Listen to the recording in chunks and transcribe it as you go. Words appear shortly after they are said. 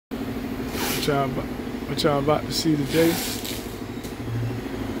What y'all about to see today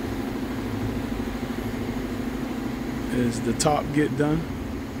is the top get done.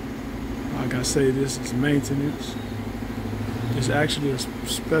 Like I say, this is maintenance. It's actually a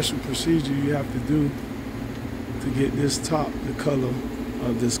special procedure you have to do to get this top the color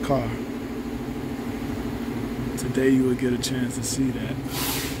of this car. Today you will get a chance to see that.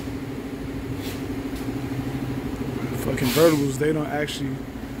 For convertibles, they don't actually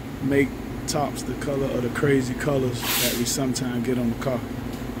make tops the color of the crazy colors that we sometimes get on the car.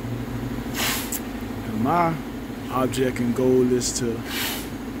 And my object and goal is to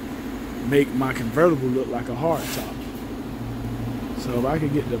make my convertible look like a hard top. So if I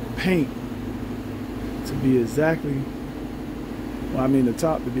can get the paint to be exactly, well, I mean the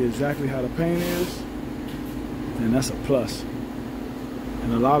top to be exactly how the paint is, then that's a plus.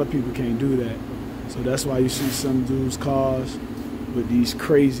 And a lot of people can't do that. So that's why you see some dudes' cars with these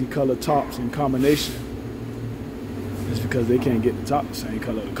crazy color tops in combination. It's because they can't get the top the same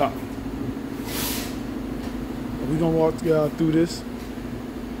color of the car. We're gonna walk through this.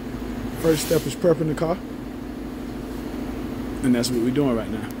 First step is prepping the car. And that's what we're doing right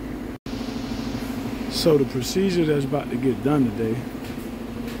now. So the procedure that's about to get done today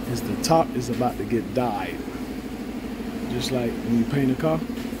is the top is about to get dyed. Just like when you paint a car,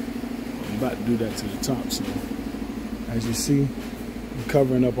 I'm about to do that to the top. So as you see, I'm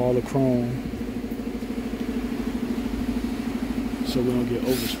covering up all the chrome so we don't get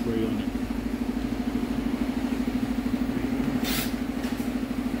overspray on it.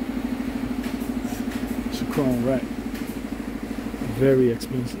 It's a chrome rack. Very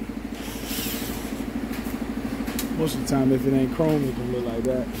expensive. Most of the time, if it ain't chrome, it can look like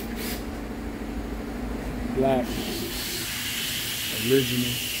that. Black,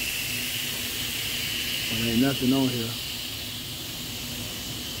 original. There ain't nothing on here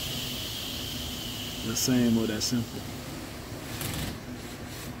the same or that simple.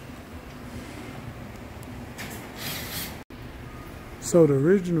 So the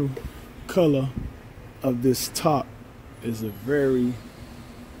original color of this top is a very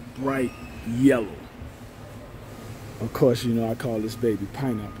bright yellow. Of course, you know, I call this baby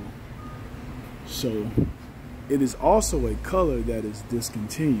pineapple. So it is also a color that is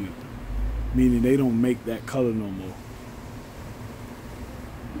discontinued, meaning they don't make that color no more.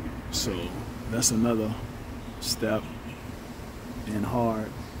 So that's another step and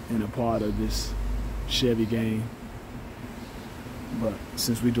hard and a part of this Chevy game. But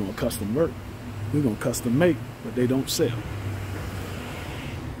since we're doing custom work, we're gonna custom make, but they don't sell.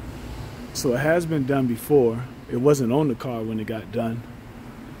 So it has been done before. It wasn't on the car when it got done.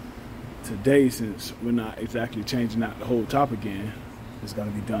 Today, since we're not exactly changing out the whole top again, it's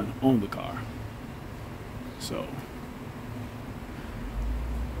gonna be done on the car. So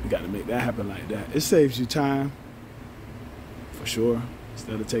we got to make that happen like that. It saves you time, for sure.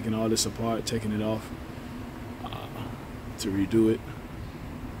 Instead of taking all this apart, taking it off to redo it.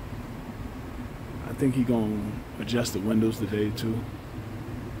 I think he's gonna adjust the windows today too.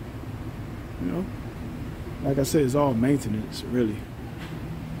 You know, like I said, it's all maintenance, really.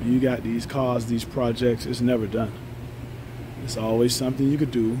 When you got these cars, these projects, it's never done. It's always something you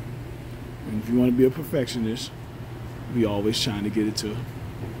could do. And if you want to be a perfectionist, we always trying to get it to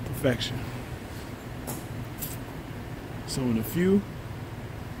perfection. So in a few,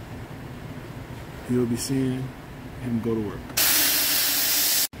 you'll be seeing him go to work.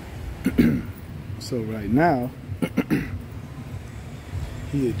 So right now,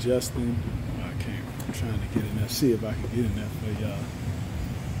 he adjusting. Oh, I can't. I'm trying to get in there. See if I can get in there for y'all.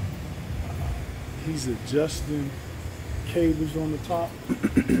 He's adjusting cables on the top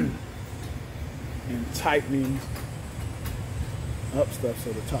and tightening up stuff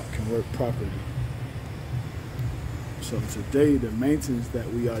so the top can work properly. So today, the maintenance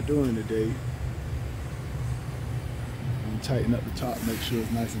that we are doing today, I'm tighten up the top, make sure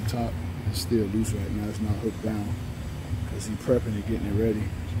it's nice and taut. It's still loose right now, it's not hooked down because he's prepping and getting it ready.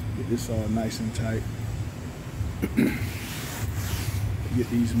 Get this all nice and tight. Get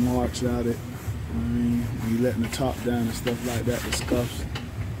these marks out of it. I mean, when you're letting the top down and stuff like that, the scuffs.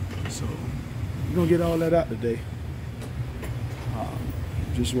 So we're gonna get all that out today.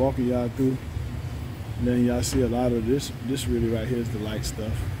 Just walking y'all through. And then y'all see a lot of this. This really right here is the light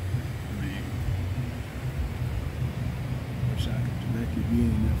stuff. I mean, wish I could make it be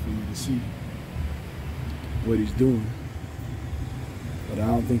in there for you to see what he's doing. But I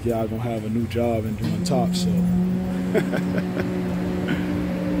don't think y'all gonna have a new job in doing tops, so.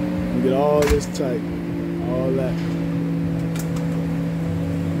 We get all this tight, all that.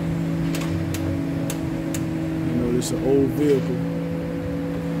 You know, this is an old vehicle.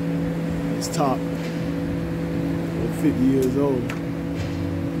 This top is 50 years old.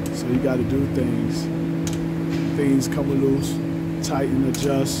 So you got to do things. Things come loose, tighten,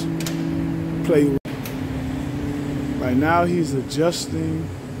 adjust, play with. Right now he's adjusting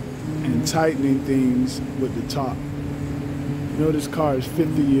and tightening things with the top. You know, this car is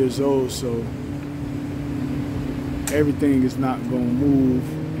 50 years old, so everything is not going to move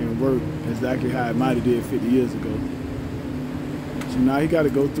and work exactly how it might have did 50 years ago. So now you got to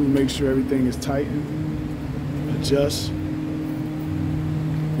go through, make sure everything is tightened, adjust.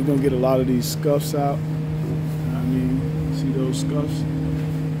 You're going to get a lot of these scuffs out. I mean, see those scuffs?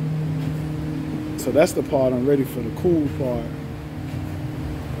 So that's the part I'm ready for, the cool part,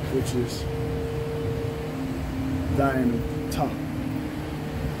 which is dyeing the top.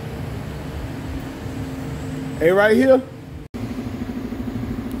 Hey, right here.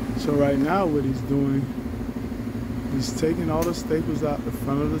 So right now what he's doing, he's taking all the staples out the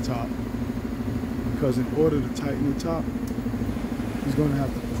front of the top, because in order to tighten the top, he's going to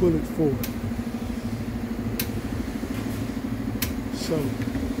have to pull it forward. So,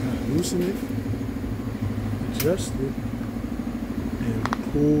 loosen it, adjust it, and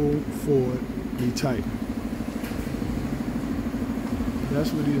pull forward, retighten.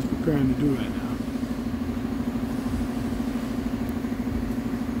 That's what he is preparing to do right now.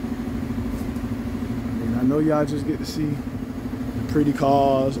 I know y'all just get to see the pretty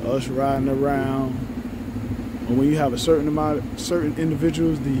cars, us riding around. But when you have a certain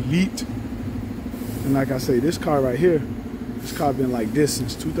individuals, the elite, and like I say, this car right here, this car been like this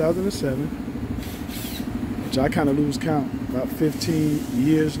since 2007, which I kind of lose count, about 15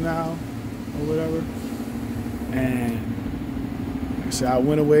 years now or whatever. And like I said, I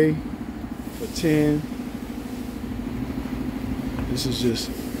went away for 10. This is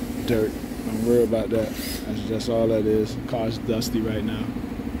just dirt. Don't worry about that. That's all that is. The car's dusty right now.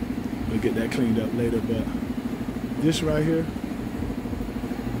 We'll get that cleaned up later, but this right here,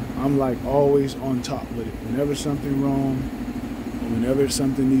 I'm like always on top with it. Whenever something wrong, or whenever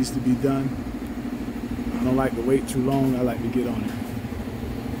something needs to be done, I don't like to wait too long. I like to get on it.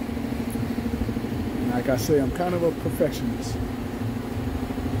 And like I say, I'm kind of a perfectionist.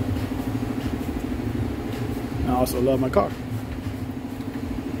 I also love my car.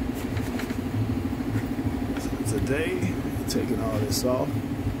 Today, taking all this off,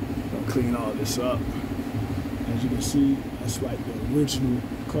 I'll clean all this up. As you can see, that's like the original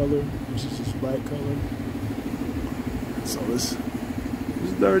color, which is this bright color. So it's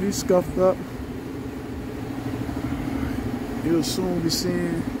dirty, scuffed up. You'll soon be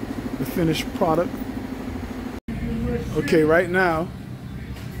seeing the finished product. Okay, right now,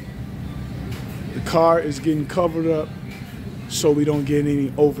 the car is getting covered up so we don't get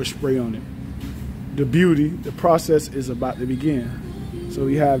any overspray on it. The process is about to begin. So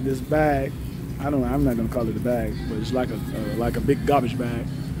we have this bag. I'm not gonna call it a bag, but it's like a big garbage bag.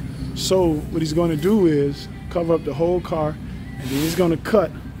 So what he's gonna do is cover up the whole car, and then he's gonna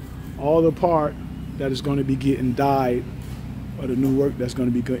cut all the part that is gonna be getting dyed, or the new work that's gonna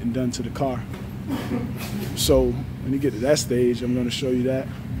be getting done to the car. So when you get to that stage, I'm gonna show you that.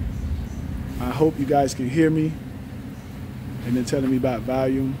 I hope you guys can hear me, and then telling me about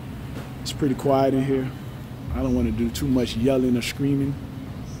volume. It's pretty quiet in here. I don't want to do too much yelling or screaming.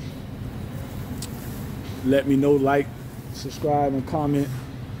 Let me know, like, subscribe, and comment.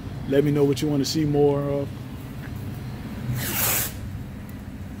 Let me know what you want to see more of.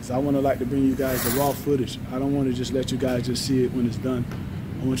 Because I want to like to bring you guys the raw footage. I don't want to just let you guys just see it when it's done.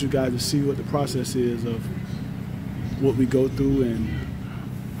 I want you guys to see what the process is of what we go through and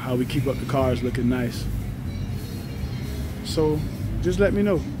how we keep up the cars looking nice. So just let me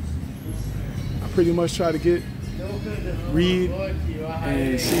know. I pretty much try to read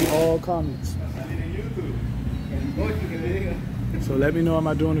and see all comments. So let me know, am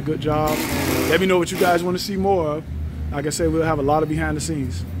I doing a good job? Let me know what you guys want to see more of. Like I said, we'll have a lot of behind the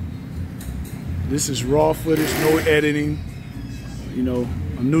scenes. This is raw footage, no editing. You know,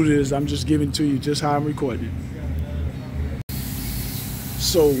 I'm new to this. I'm just giving to you just how I'm recording it.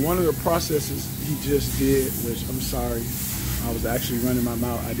 So one of the processes he just did, which I'm sorry, I was actually running my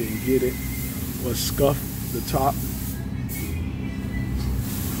mouth, I didn't get it, was scuff the top.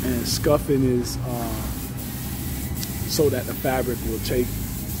 And scuffing is so that the fabric will take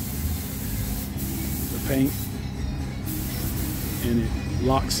the paint and it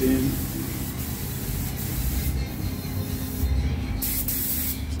locks in.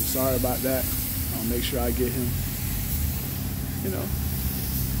 So sorry about that. I'll make sure I get him, you know,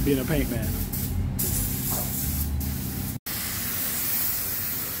 being a paint man.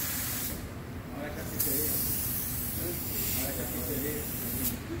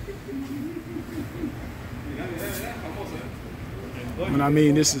 When I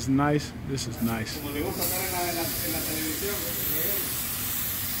mean this is nice, this is nice.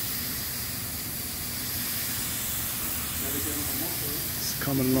 It's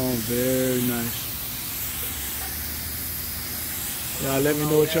coming along very nice. Y'all let me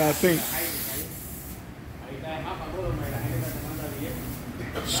know what y'all think.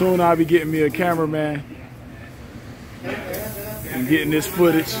 Soon I'll be getting me a cameraman and getting this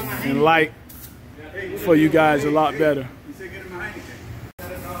footage and light for you guys a lot better.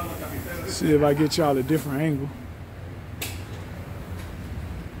 See if I get y'all a different angle.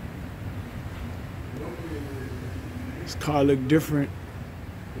 This car look different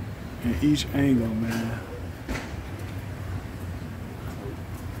in each angle, man.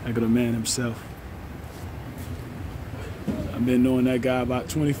 Look at the man himself. I've been knowing that guy about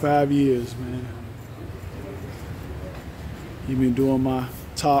 25 years, man. He been doing my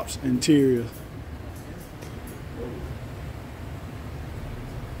tops, interiors.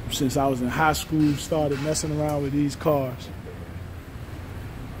 Since I was in high school, started messing around with these cars.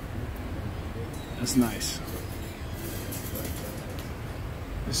 That's nice.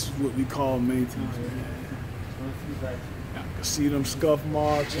 This is what we call maintenance, man. I can see them scuff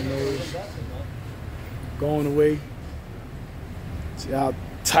marks and those going away. See how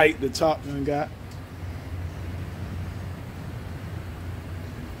tight the top one got.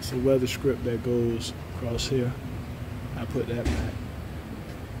 It's a weather strip that goes across here. I put that back.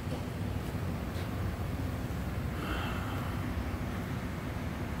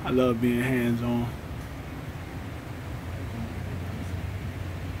 I love being hands-on.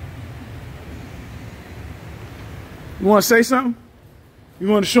 You want to say something? You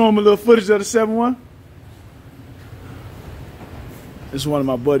want to show them a little footage of the 7-1? This is one of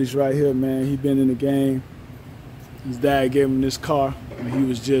my buddies right here, man. He been in the game. His dad gave him this car when he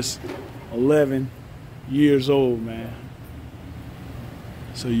was just 11 years old, man.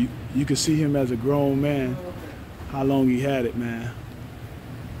 So you can see him as a grown man, how long he had it, man.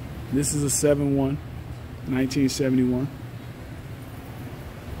 This is a 7-1, 1971.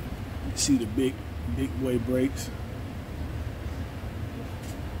 You see the big boy brakes.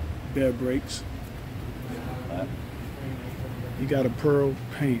 Bare brakes. You got a pearl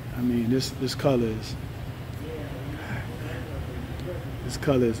paint. I mean, this color is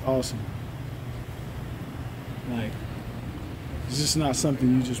awesome. Like, it's just not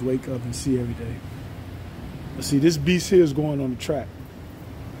something you just wake up and see every day. But see, this beast here is going on the track.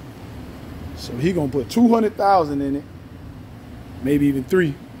 So he gonna put 200,000 in it, maybe even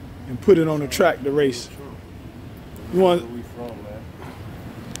 3, and put it on the track to race. You want?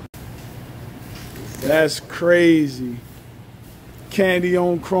 That's crazy. Candy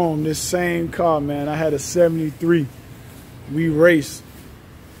on chrome, this same car, man. I had a 73. We raced.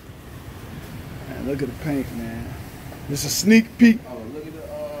 Man, look at the paint, man. This is a sneak peek. Oh, look at the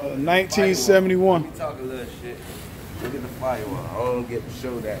 1971. Let me talk a little shit. Look at the firewall. I don't get to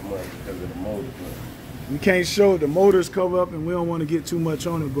show that much because of the motor. We can't show it. The motors cover up and we don't want to get too much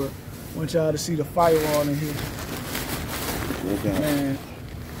on it, but I want y'all to see the firewall in here. Man,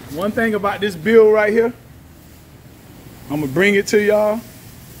 one thing about this build right here, I'm going to bring it to y'all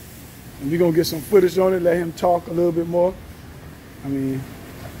and we're going to get some footage on it, let him talk a little bit more. I mean,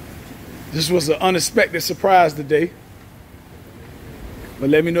 this was an unexpected surprise today.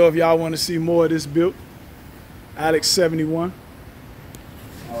 But let me know if y'all want to see more of this build. Alex 71.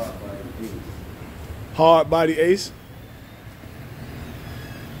 Hard body ace.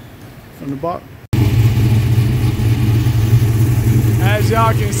 From the bottom. As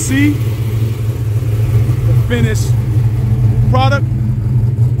y'all can see, the finished product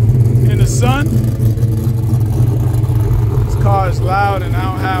in the sun. This car is loud and I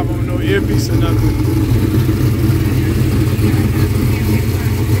don't have on no earpiece or nothing.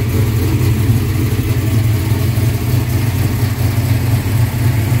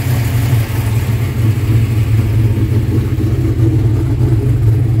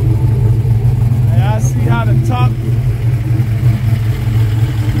 The top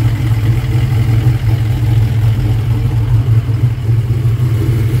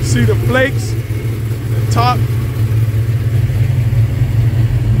see the flakes, the top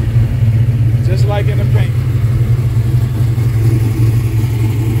just like in the paint.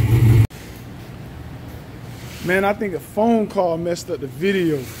 Man, I think a phone call messed up the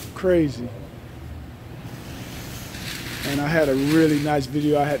video crazy. And I had a really nice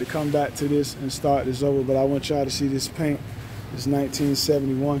video. I had to come back to this and start this over, but I want y'all to see this paint. It's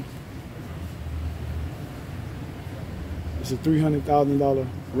 1971. It's a $300,000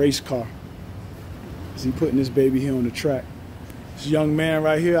 race car. Is he putting this baby here on the track? This young man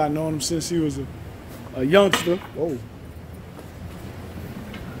right here, I known him since he was a youngster. Whoa.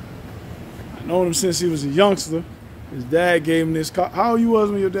 I known him since he was a youngster. His dad gave him this car. How old you was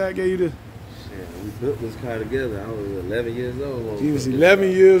when your dad gave you this? Shit, we built this car together. I was 11 years old. When He was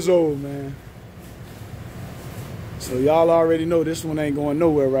 11 years old, man. So y'all already know this one ain't going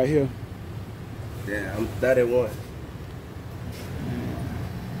nowhere right here. Yeah, I'm 31.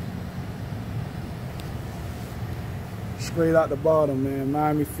 Straight out the bottom, man.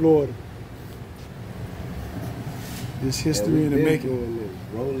 Miami, Florida. This history in the making.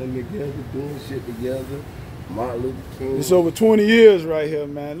 Rolling together, doing shit together. Martin Luther King. It's over 20 years right here,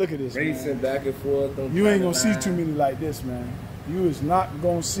 man. Look at this, Racing man. back and forth. You ain't gonna see too many like this, man. You is not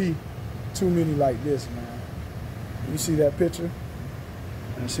gonna see too many like this, man. You see that picture?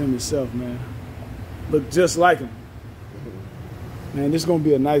 That's him himself, man. Look just like him. Man, this is gonna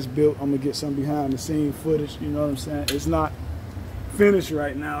be a nice build. I'm gonna get some behind the scene footage, you know what I'm saying? It's not finished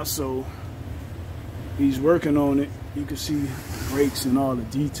right now, so he's working on it. You can see the brakes and all the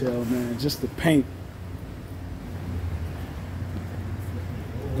detail, man. Just the paint.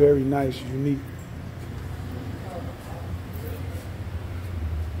 Very nice, unique.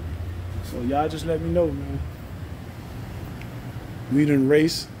 So y'all just let me know, man. We done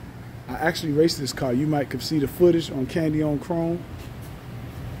race. I actually raced this car. You might could see the footage on Candy on Chrome.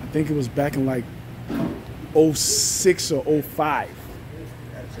 I think it was back in like 06 or 05.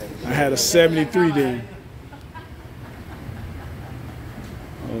 I had a 73 then.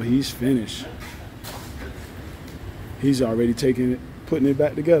 Oh, he's finished. He's already taking it, putting it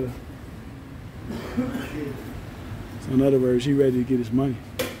back together. So in other words, he ready to get his money.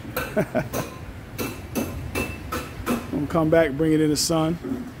 I'm gonna come back, bring it in the sun.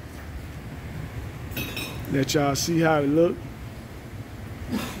 Let y'all see how it look.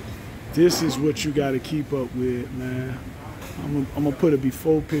 This is what you gotta keep up with, man. I'm gonna put a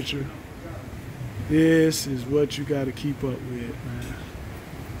before picture. This is what you gotta keep up with, man.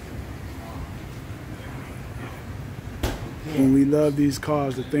 When we love these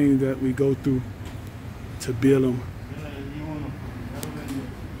cars, the things that we go through to build them.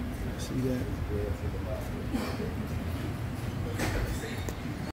 See that?